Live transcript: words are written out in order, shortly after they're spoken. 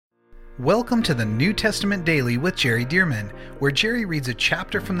Welcome to the New Testament Daily with Jerry Dearman, where Jerry reads a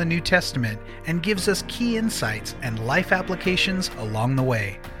chapter from the New Testament and gives us key insights and life applications along the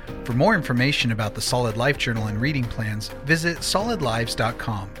way. For more information about the Solid Life Journal and reading plans, visit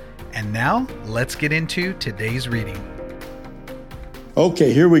solidlives.com. And now, let's get into today's reading.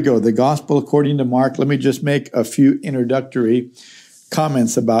 Okay, here we go. The Gospel according to Mark. Let me just make a few introductory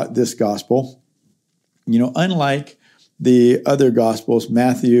comments about this Gospel. Unlike the other Gospels,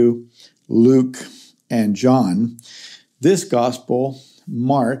 Matthew, Luke, and John, this Gospel,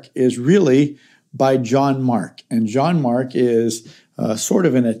 Mark, is really by John Mark. And John Mark is sort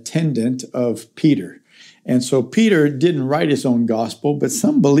of an attendant of Peter. And so Peter didn't write his own gospel, but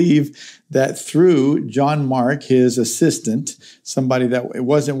some believe that through John Mark, his assistant, somebody that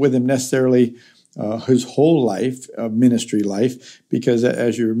wasn't with him necessarily his whole life, ministry life, because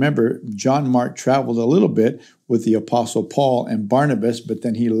as you remember, John Mark traveled a little bit with the Apostle Paul and Barnabas, but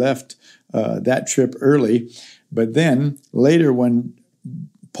then he left that trip early. But then later when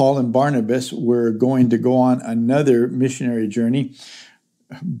Paul and Barnabas were going to go on another missionary journey,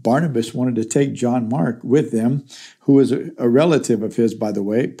 Barnabas wanted to take John Mark with them, who was a relative of his, by the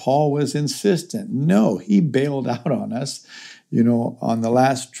way. Paul was insistent. No, he bailed out on us. On the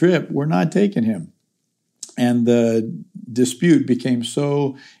last trip, we're not taking him. And the dispute became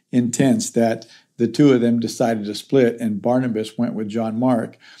so intense that the two of them decided to split, and Barnabas went with John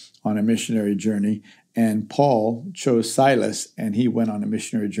Mark on a missionary journey, and Paul chose Silas, and he went on a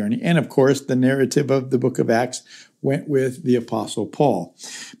missionary journey. And of course, the narrative of the book of Acts went with the Apostle Paul.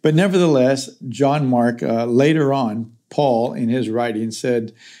 But nevertheless, John Mark, later on, Paul in his writing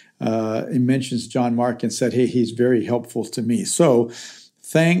said, he mentions John Mark and said, hey, he's very helpful to me. So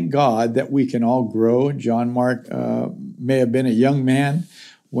thank God that we can all grow. John Mark may have been a young man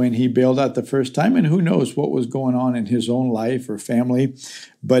when he bailed out the first time, and who knows what was going on in his own life or family.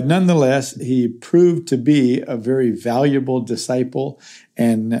 But nonetheless, he proved to be a very valuable disciple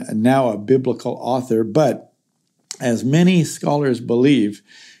and now a biblical author. But as many scholars believe,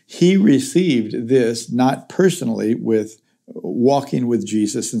 he received this not personally with walking with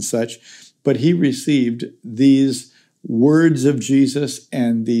Jesus and such, but he received these words of Jesus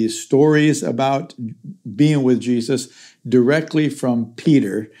and these stories about being with Jesus directly from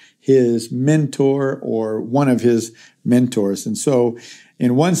Peter, his mentor or one of his mentors. And so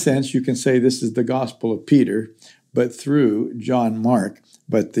in one sense, you can say this is the gospel of Peter, but through John Mark.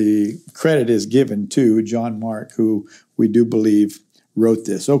 But the credit is given to John Mark, who we do believe wrote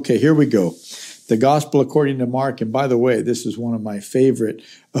this. Okay, here we go. The Gospel according to Mark. And by the way, this is one of my favorite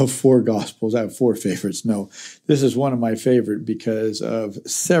of four Gospels. I have four favorites. No, this is one of my favorite because of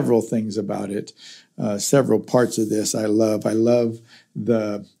several things about it. Several parts of this I love. I love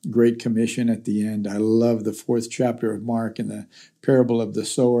the Great Commission at the end. I love the fourth chapter of Mark and the parable of the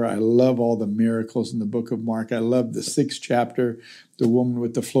sower. I love all the miracles in the book of Mark. I love the sixth chapter, the woman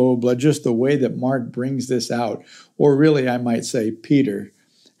with the flow of blood, just the way that Mark brings this out. Or really, I might say Peter,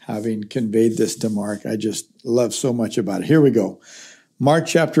 having conveyed this to Mark. I just love so much about it. Here we go. Mark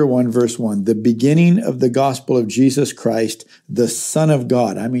chapter 1, verse 1, the beginning of the gospel of Jesus Christ, the Son of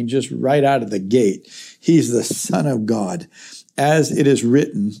God. I mean, just right out of the gate, he's the Son of God, as it is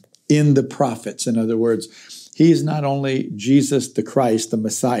written in the prophets. In other words, he's not only Jesus the Christ, the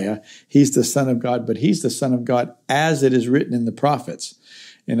Messiah, he's the Son of God, but he's the Son of God as it is written in the prophets.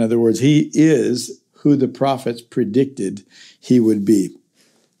 In other words, he is who the prophets predicted he would be.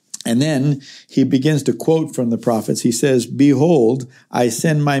 And then he begins to quote from the prophets. He says, behold, I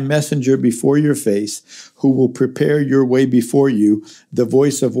send my messenger before your face, who will prepare your way before you, the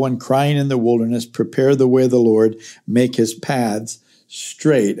voice of one crying in the wilderness, prepare the way of the Lord, make his paths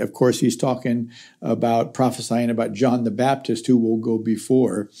straight. Of course, he's talking about prophesying about John the Baptist, who will go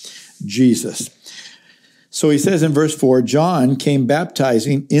before Jesus. So he says in verse 4, John came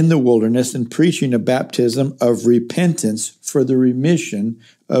baptizing in the wilderness and preaching a baptism of repentance for the remission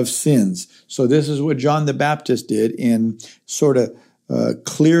of sins. So this is what John the Baptist did in sort of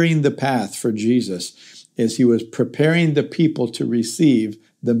clearing the path for Jesus, as he was preparing the people to receive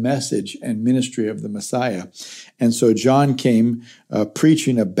the message and ministry of the Messiah. And so John came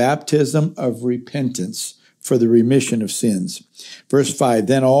preaching a baptism of repentance for the remission of sins. Verse 5,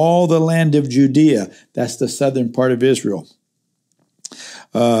 then all the land of Judea, that's the southern part of Israel,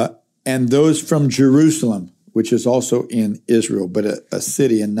 and those from Jerusalem, which is also in Israel, but a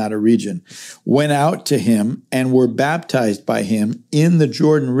city and not a region, went out to him and were baptized by him in the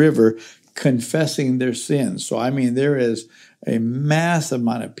Jordan River, confessing their sins. So, I mean, there is a massive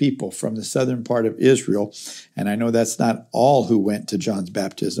amount of people from the southern part of Israel. And I know that's not all who went to John's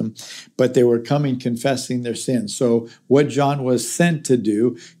baptism, but they were coming confessing their sins. So what John was sent to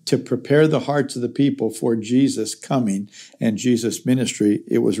do to prepare the hearts of the people for Jesus coming and Jesus' ministry,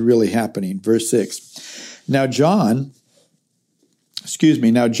 it was really happening. Verse 6. Now John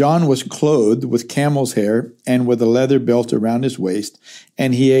was clothed with camel's hair and with a leather belt around his waist,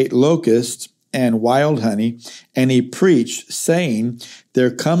 and he ate locusts and wild honey, and he preached, saying,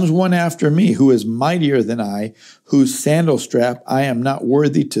 there comes one after me who is mightier than I, whose sandal strap I am not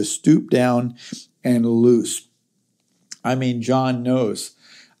worthy to stoop down and loose. I mean, John knows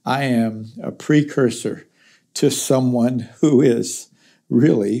I am a precursor to someone who is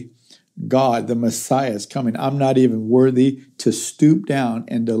really God, the Messiah is coming. I'm not even worthy to stoop down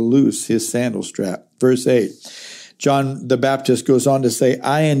and to loose his sandal strap. Verse 8. John the Baptist goes on to say,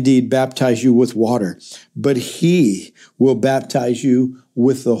 I indeed baptize you with water, but he will baptize you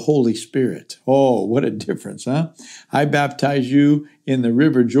with the Holy Spirit. Oh, what a difference, huh? I baptize you in the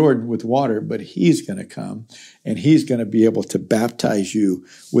river Jordan with water, but he's going to come and he's going to be able to baptize you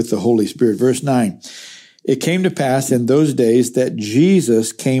with the Holy Spirit. Verse 9. It came to pass in those days that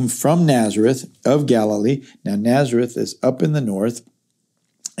Jesus came from Nazareth of Galilee. Now, Nazareth is up in the north,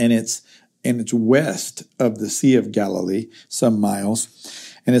 and it's west of the Sea of Galilee, some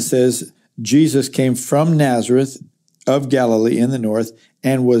miles. And it says, Jesus came from Nazareth of Galilee in the north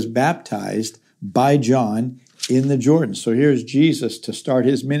and was baptized by John in the Jordan. So here's Jesus to start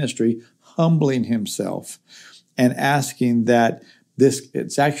his ministry, humbling himself and asking that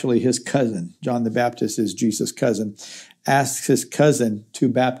it's actually his cousin. John the Baptist is Jesus' cousin. Asks his cousin to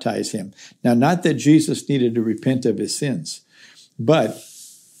baptize him. Now, not that Jesus needed to repent of his sins, but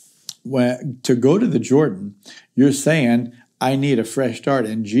to go to the Jordan, you're saying, I need a fresh start.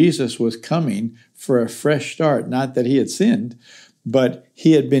 And Jesus was coming for a fresh start. Not that he had sinned, but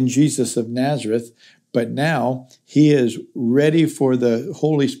he had been Jesus of Nazareth. But now he is ready for the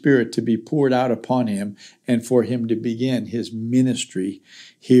Holy Spirit to be poured out upon him and for him to begin his ministry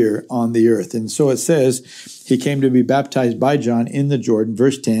here on the earth. And so it says, he came to be baptized by John in the Jordan,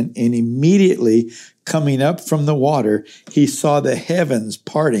 verse 10, and immediately coming up from the water, he saw the heavens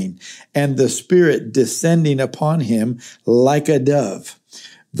parting and the Spirit descending upon him like a dove.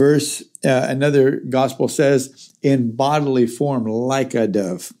 Another gospel says, in bodily form, like a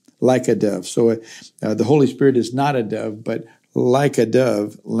dove. Like a dove. So the Holy Spirit is not a dove, but like a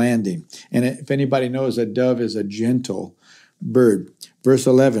dove landing. And if anybody knows, a dove is a gentle bird. Verse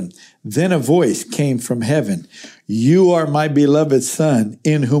 11, then a voice came from heaven. You are my beloved Son,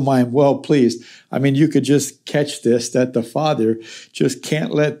 in whom I am well pleased. I mean, you could just catch this, that the Father just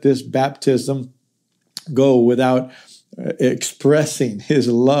can't let this baptism go without expressing his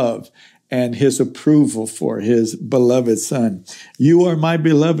love and his approval for his beloved Son. You are my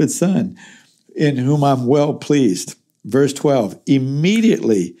beloved Son, in whom I'm well pleased. Verse 12,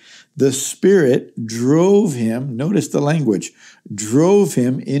 immediately the Spirit drove him, notice the language, drove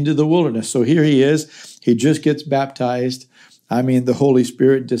him into the wilderness. So here he is, he just gets baptized. I mean, the Holy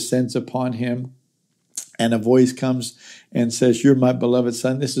Spirit descends upon him, and a voice comes and says, you're my beloved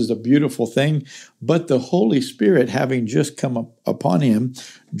Son. This is a beautiful thing. But the Holy Spirit, having just come upon him,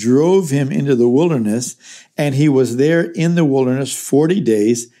 drove him into the wilderness, and he was there in the wilderness 40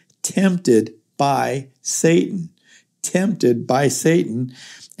 days, tempted by Satan. Tempted by Satan.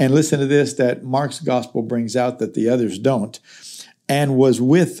 And listen to this, that Mark's gospel brings out that the others don't. And was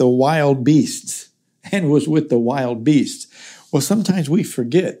with the wild beasts. And was with the wild beasts. Well, sometimes we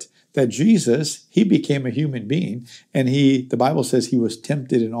forget that Jesus, he became a human being, and the Bible says he was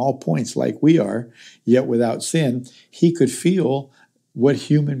tempted in all points like we are, yet without sin. He could feel what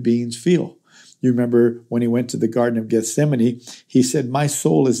human beings feel. You remember when he went to the Garden of Gethsemane, he said, my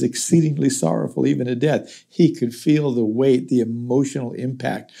soul is exceedingly sorrowful, even to death. He could feel the weight, the emotional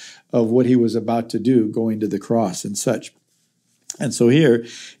impact of what he was about to do, going to the cross and such. And so here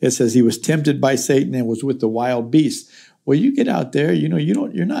it says he was tempted by Satan and was with the wild beasts. Well, you get out there, you're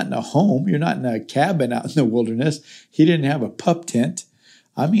not in a home, you're not in a cabin out in the wilderness. He didn't have a pup tent.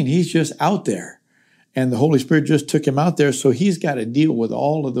 I mean, he's just out there. And the Holy Spirit just took him out there. So he's got to deal with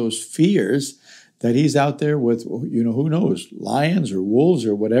all of those fears that he's out there with, who knows, lions or wolves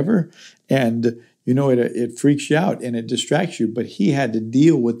or whatever. And, it freaks you out and it distracts you. But he had to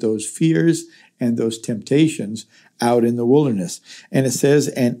deal with those fears and those temptations out in the wilderness. And it says,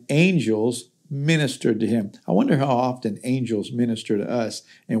 and angels ministered to him. I wonder how often angels minister to us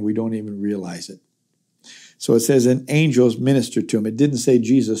and we don't even realize it. So it says, and angels ministered to him. It didn't say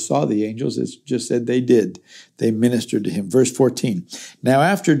Jesus saw the angels. It just said they did. They ministered to him. Verse 14. Now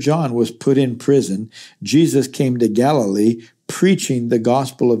after John was put in prison, Jesus came to Galilee, preaching the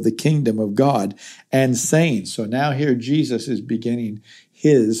gospel of the kingdom of God and saying, so now here Jesus is beginning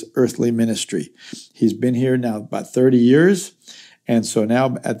his earthly ministry. He's been here now about 30 years. And so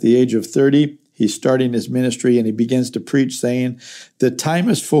now at the age of 30, he's starting his ministry and he begins to preach saying, the time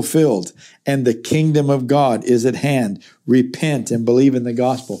is fulfilled and the kingdom of God is at hand. Repent and believe in the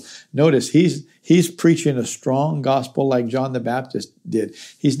gospel. Notice he's preaching a strong gospel like John the Baptist did.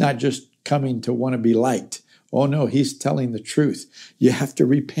 He's not just coming to want to be liked. Oh no, he's telling the truth. You have to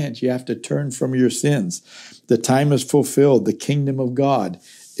repent. You have to turn from your sins. The time is fulfilled. The kingdom of God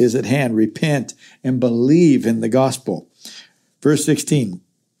is at hand. Repent and believe in the gospel. Verse 16.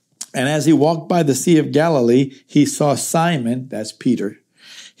 And as he walked by the Sea of Galilee, he saw Simon, that's Peter.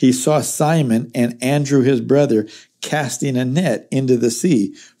 He saw Simon and Andrew his brother casting a net into the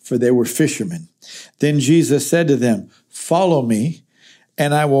sea, for they were fishermen. Then Jesus said to them, follow me,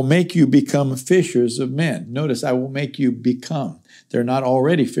 and I will make you become fishers of men. Notice, I will make you become. They're not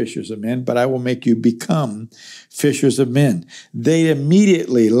already fishers of men, but I will make you become fishers of men. They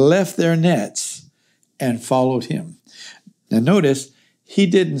immediately left their nets and followed him. Now notice, he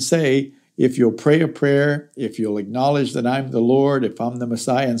didn't say, if you'll pray a prayer, if you'll acknowledge that I'm the Lord, if I'm the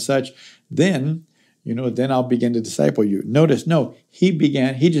Messiah and such, then I'll begin to disciple you. Notice, no, he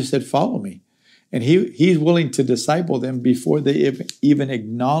just said, follow me. And he's willing to disciple them before they even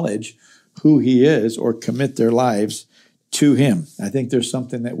acknowledge who he is or commit their lives to him. I think there's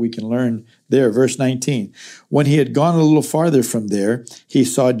something that we can learn there. Verse 19, when he had gone a little farther from there, he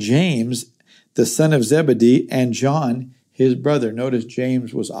saw James, the son of Zebedee, and John, his brother. Notice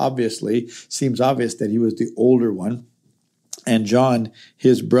James seems obvious that he was the older one, and John,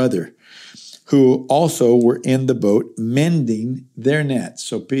 his brother, who also were in the boat mending their nets.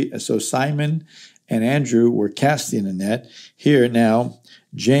 So Simon and Andrew were casting a net. Here now,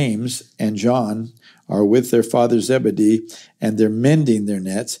 James and John are with their father Zebedee, and they're mending their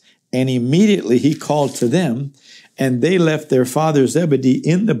nets. And immediately he called to them, and they left their father Zebedee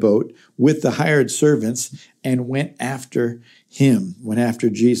in the boat with the hired servants and went after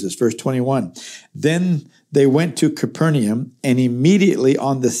Jesus. Verse 21, then they went to Capernaum, and immediately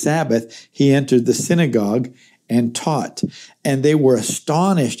on the Sabbath he entered the synagogue and taught. And they were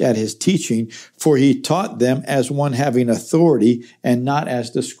astonished at his teaching, for he taught them as one having authority and not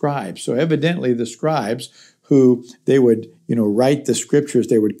as the scribes. So evidently the scribes, who they would, write the scriptures,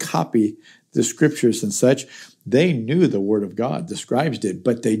 they would copy the scriptures and such, they knew the word of God. The scribes did,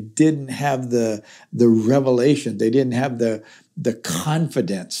 but they didn't have the revelation. They didn't have the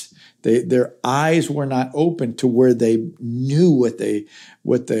confidence. Their eyes were not open to where they knew what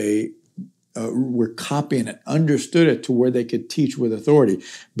they were copying and understood it to where they could teach with authority.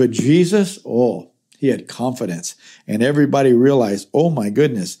 But Jesus, he had confidence, and everybody realized, oh my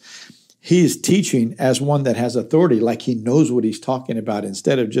goodness, he's teaching as one that has authority, like he knows what he's talking about,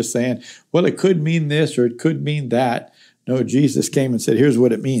 instead of just saying, well, it could mean this or it could mean that. No, Jesus came and said, here's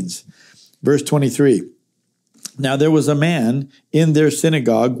what it means. Verse 23, now there was a man in their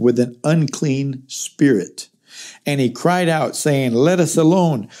synagogue with an unclean spirit, and he cried out, saying, let us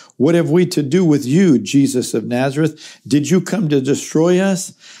alone. What have we to do with you, Jesus of Nazareth? Did you come to destroy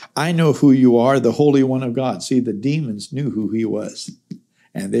us? I know who you are, the Holy One of God. See, the demons knew who he was,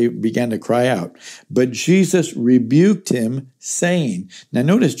 and they began to cry out. But Jesus rebuked him, saying, now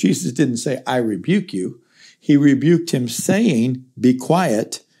notice Jesus didn't say, I rebuke you. He rebuked him, saying, be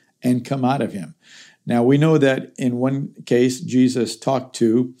quiet and come out of him. Now we know that in one case, Jesus talked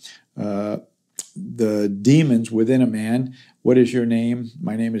to the demons within a man. What is your name?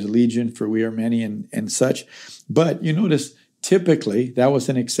 My name is Legion, for we are many, and such. But you notice, typically, that was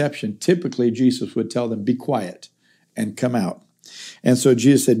an exception. Typically, Jesus would tell them, be quiet and come out. And so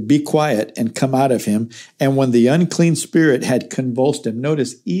Jesus said, be quiet and come out of him. And when the unclean spirit had convulsed him,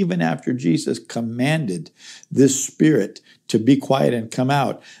 notice, even after Jesus commanded this spirit to be quiet and come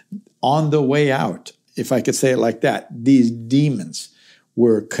out, on the way out, if I could say it like that, these demons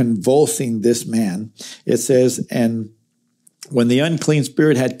were convulsing this man. It says, and when the unclean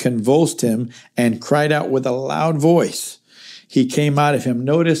spirit had convulsed him and cried out with a loud voice, he came out of him.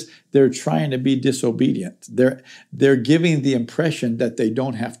 Notice they're trying to be disobedient. They're giving the impression that they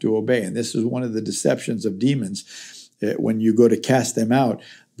don't have to obey. And this is one of the deceptions of demons. When you go to cast them out,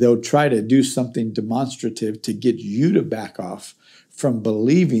 they'll try to do something demonstrative to get you to back off from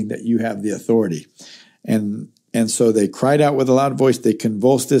believing that you have the authority. And And so they cried out with a loud voice. They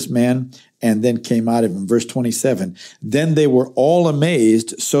convulsed this man and then came out of him. Verse 27, then they were all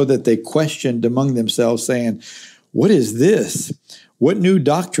amazed so that they questioned among themselves, saying, what is this? What new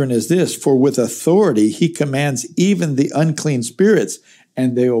doctrine is this? For with authority he commands even the unclean spirits,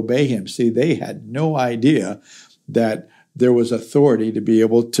 and they obey him. See, they had no idea that there was authority to be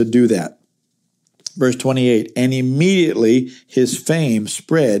able to do that. Verse 28, and immediately his fame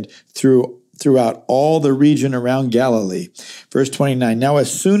spread throughout all the region around Galilee. Verse 29, now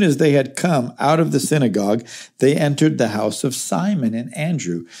as soon as they had come out of the synagogue, they entered the house of Simon and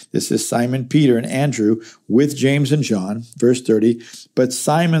Andrew. This is Simon Peter and Andrew with James and John. Verse 30, but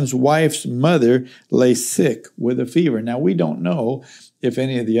Simon's wife's mother lay sick with a fever. Now we don't know if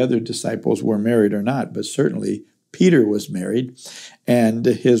any of the other disciples were married or not, but certainly Peter was married, and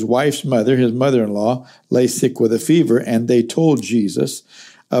his wife's mother, his mother-in-law, lay sick with a fever, and they told Jesus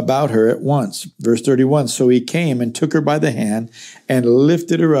about her at once. Verse 31, so he came and took her by the hand and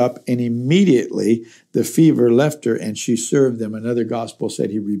lifted her up, and immediately the fever left her, and she served them. Another gospel said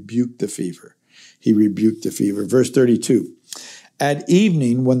he rebuked the fever. He rebuked the fever. Verse 32, at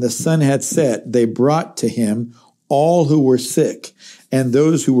evening, when the sun had set, they brought to him all who were sick and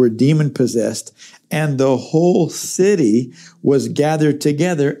those who were demon-possessed, and the whole city was gathered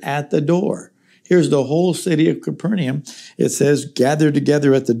together at the door. Here's the whole city of Capernaum. It says, gathered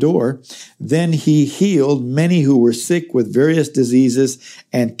together at the door. Then he healed many who were sick with various diseases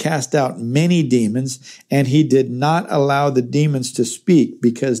and cast out many demons, and he did not allow the demons to speak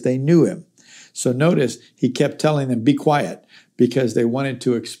because they knew him. So notice he kept telling them, be quiet, because they wanted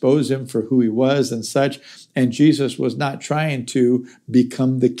to expose him for who he was and such. And Jesus was not trying to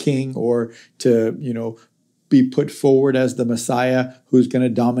become the king or to, be put forward as the Messiah who's going to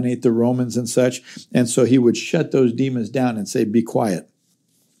dominate the Romans and such. And so he would shut those demons down and say, be quiet.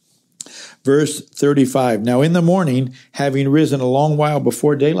 Verse 35, now in the morning, having risen a long while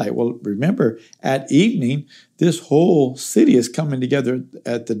before daylight. Well, remember, at evening, this whole city is coming together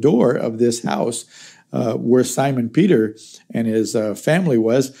at the door of this house where Simon Peter and his family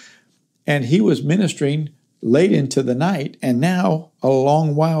was. And he was ministering late into the night. And now, a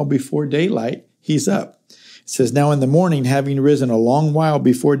long while before daylight, he's up. It says, now in the morning, having risen a long while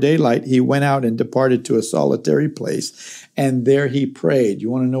before daylight, he went out and departed to a solitary place, and there he prayed.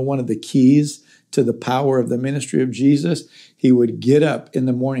 You want to know one of the keys to the power of the ministry of Jesus? He would get up in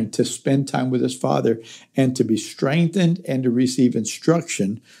the morning to spend time with his Father and to be strengthened and to receive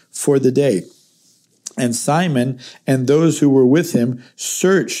instruction for the day. And Simon and those who were with him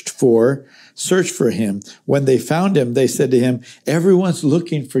searched for him. When they found him, they said to him, everyone's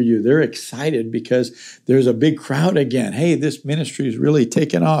looking for you. They're excited because there's a big crowd again. Hey, this ministry is really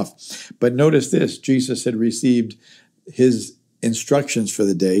taken off. But notice this, Jesus had received his instructions for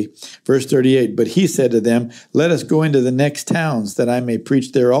the day. Verse 38, but he said to them, let us go into the next towns that I may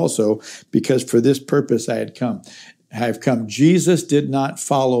preach there also, because for this purpose I have come. Jesus did not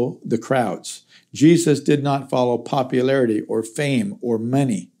follow the crowds. Jesus did not follow popularity or fame or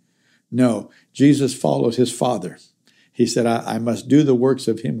money. No, Jesus followed his Father. He said, I must do the works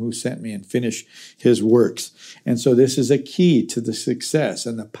of him who sent me and finish his works. And so this is a key to the success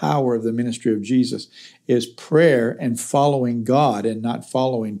and the power of the ministry of Jesus is prayer and following God and not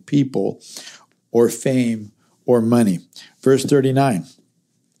following people or fame or money. Verse 39,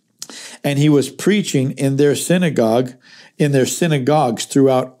 and he was preaching in their synagogues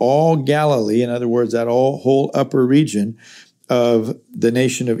throughout all Galilee, in other words, that whole upper region of the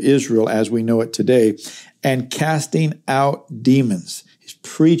nation of Israel as we know it today, and casting out demons. He's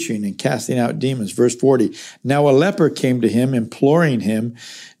preaching and casting out demons. Verse 40, now a leper came to him, imploring him,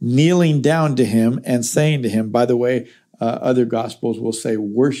 kneeling down to him and saying to him, by the way, other gospels will say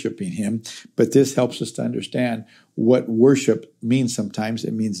worshiping him, but this helps us to understand what worship means sometimes.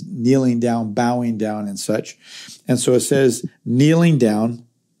 It means kneeling down, bowing down and such. And so it says kneeling down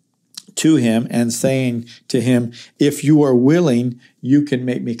to him and saying to him, if you are willing, you can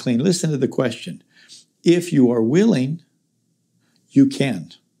make me clean. Listen to the question. If you are willing, you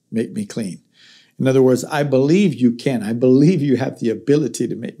can make me clean. In other words, I believe you can. I believe you have the ability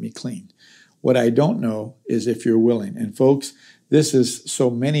to make me clean. What I don't know is if you're willing. And folks, this is so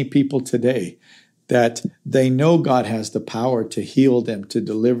many people today that they know God has the power to heal them, to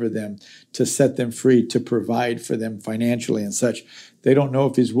deliver them, to set them free, to provide for them financially and such. They don't know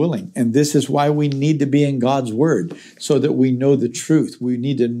if he's willing. And this is why we need to be in God's word, so that we know the truth. We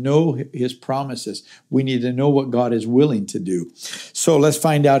need to know his promises. We need to know what God is willing to do. So let's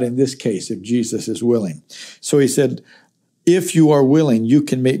find out in this case if Jesus is willing. So he said, if you are willing, you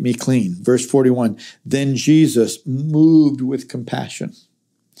can make me clean. Verse 41, then Jesus, moved with compassion,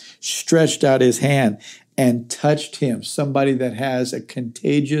 stretched out his hand and touched him, somebody that has a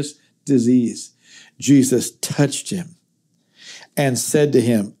contagious disease. Jesus touched him and said to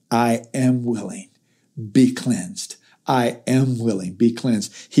him, I am willing, be cleansed. I am willing, be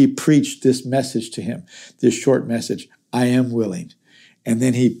cleansed. He preached this message to him, this short message, I am willing. And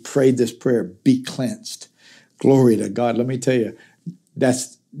then he prayed this prayer, be cleansed. Glory to God. Let me tell you,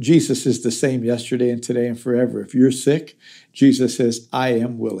 Jesus is the same yesterday and today and forever. If you're sick, Jesus says, I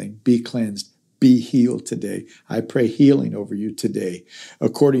am willing, be cleansed, be healed today. I pray healing over you today.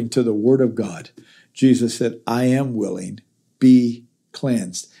 According to the word of God, Jesus said, I am willing, be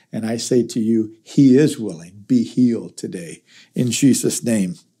cleansed. And I say to you, he is willing, be healed today. In Jesus'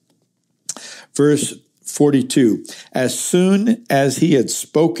 name. Verse 42, as soon as he had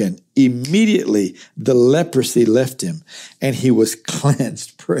spoken, immediately the leprosy left him and he was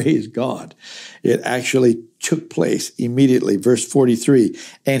cleansed. Praise God. It actually took place immediately. Verse 43,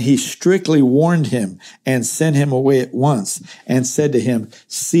 and he strictly warned him and sent him away at once and said to him,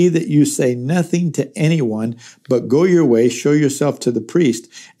 see that you say nothing to anyone, but go your way, show yourself to the priest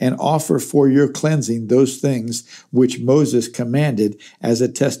and offer for your cleansing those things which Moses commanded as a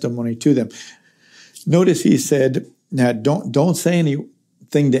testimony to them. Notice he said, now don't say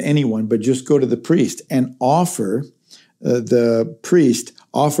anything to anyone, but just go to the priest and offer the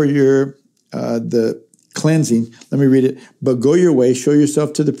cleansing. Let me read it. But go your way, show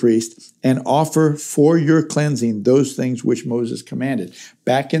yourself to the priest, and offer for your cleansing those things which Moses commanded.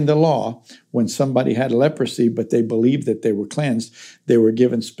 Back in the law, when somebody had leprosy, but they believed that they were cleansed, they were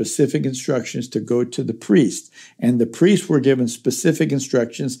given specific instructions to go to the priest. And the priests were given specific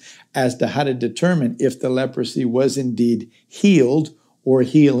instructions as to how to determine if the leprosy was indeed healed or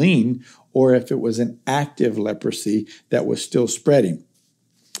healing, or if it was an active leprosy that was still spreading.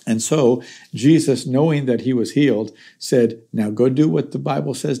 And so Jesus, knowing that he was healed, said, now go do what the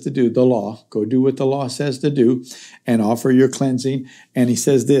Bible says to do, the law. Go do what the law says to do and offer your cleansing. And he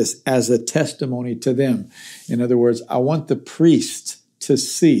says this, as a testimony to them. In other words, I want the priests to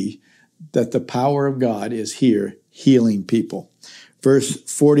see that the power of God is here healing people. Verse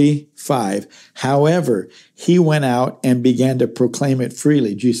 45, however, he went out and began to proclaim it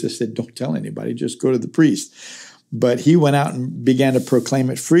freely. Jesus said, don't tell anybody, just go to the priest. But he went out and began to proclaim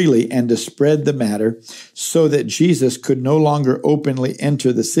it freely and to spread the matter so that Jesus could no longer openly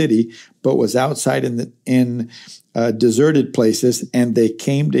enter the city, but was outside in deserted places, and they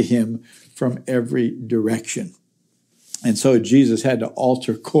came to him from every direction. And so Jesus had to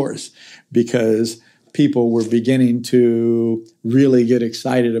alter course because people were beginning to really get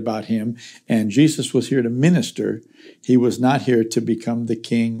excited about him. And Jesus was here to minister. He was not here to become the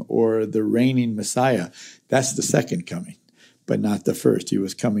king or the reigning Messiah. That's the second coming, but not the first. He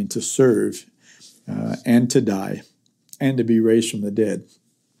was coming to serve and to die and to be raised from the dead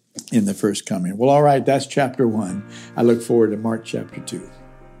in the first coming. Well, all right, that's chapter 1. I look forward to Mark chapter 2.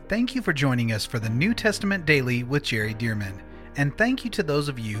 Thank you for joining us for the New Testament Daily with Jerry Dearman. And thank you to those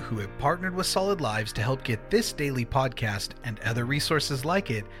of you who have partnered with Solid Lives to help get this daily podcast and other resources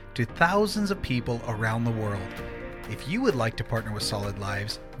like it to thousands of people around the world. If you would like to partner with Solid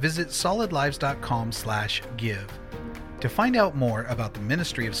Lives, visit solidlives.com/give. To find out more about the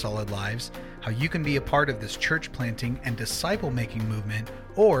ministry of Solid Lives, how you can be a part of this church planting and disciple-making movement,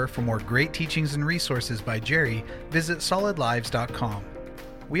 or for more great teachings and resources by Jerry, visit solidlives.com.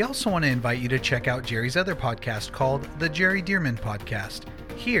 We also want to invite you to check out Jerry's other podcast called The Jerry Dearman Podcast.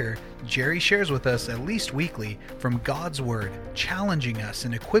 Here, Jerry shares with us at least weekly from God's Word, challenging us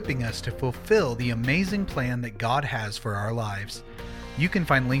and equipping us to fulfill the amazing plan that God has for our lives. You can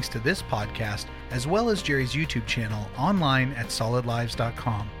find links to this podcast as well as Jerry's YouTube channel online at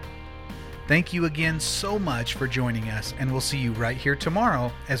solidlives.com. Thank you again so much for joining us, and we'll see you right here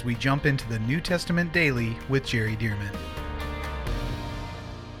tomorrow as we jump into the New Testament Daily with Jerry Dearman.